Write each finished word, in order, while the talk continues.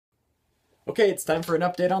Okay, it's time for an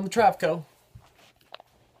update on the Travco.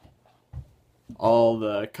 All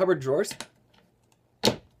the cupboard drawers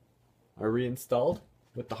are reinstalled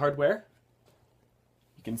with the hardware.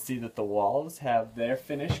 You can see that the walls have their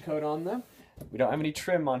finish coat on them. We don't have any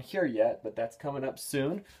trim on here yet, but that's coming up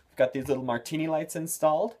soon. We've got these little martini lights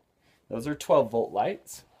installed. Those are 12-volt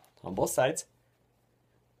lights on both sides.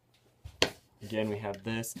 Again, we have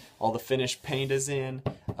this. All the finished paint is in.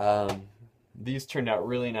 These turned out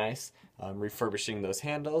really nice. Refurbishing those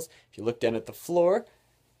handles. If you look down at the floor,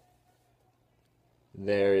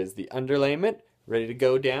 there is the underlayment ready to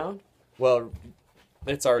go down. Well,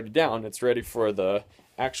 it's already down. It's ready for the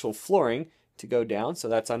actual flooring to go down. So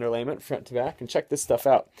that's underlayment front to back. And check this stuff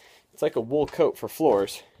out. It's like a wool coat for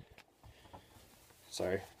floors.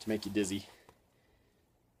 Sorry to make you dizzy.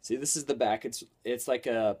 See, this is the back. It's like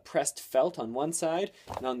a pressed felt on one side,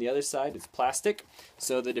 and on the other side it's plastic,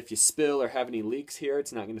 so that if you spill or have any leaks here,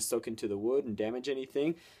 it's not going to soak into the wood and damage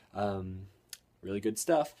anything. Really good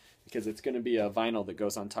stuff, because it's going to be a vinyl that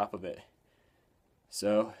goes on top of it.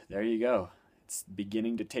 So there you go. It's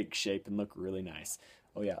beginning to take shape and look really nice.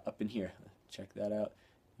 Oh yeah, up in here, check that out.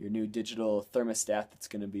 Your new digital thermostat that's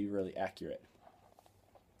going to be really accurate.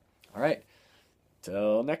 All right.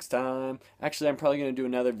 Till next time. Actually, I'm probably going to do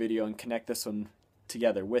another video and connect this one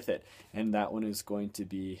together with it. And that one is going to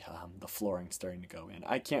be the flooring starting to go in.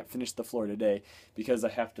 I can't finish the floor today because I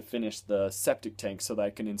have to finish the septic tank so that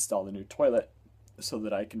I can install the new toilet so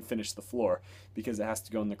that I can finish the floor because it has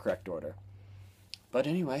to go in the correct order. But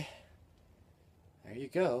anyway, there you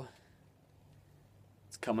go.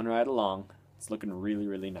 It's coming right along. It's looking really,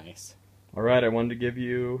 really nice. Alright, I wanted to give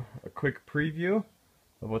you a quick preview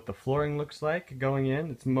of what the flooring looks like going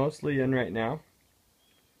in. It's mostly in right now.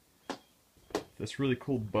 This really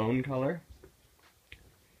cool bone color.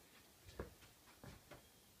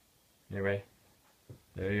 Anyway,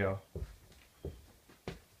 there you go.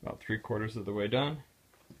 About 3/4 of the way done.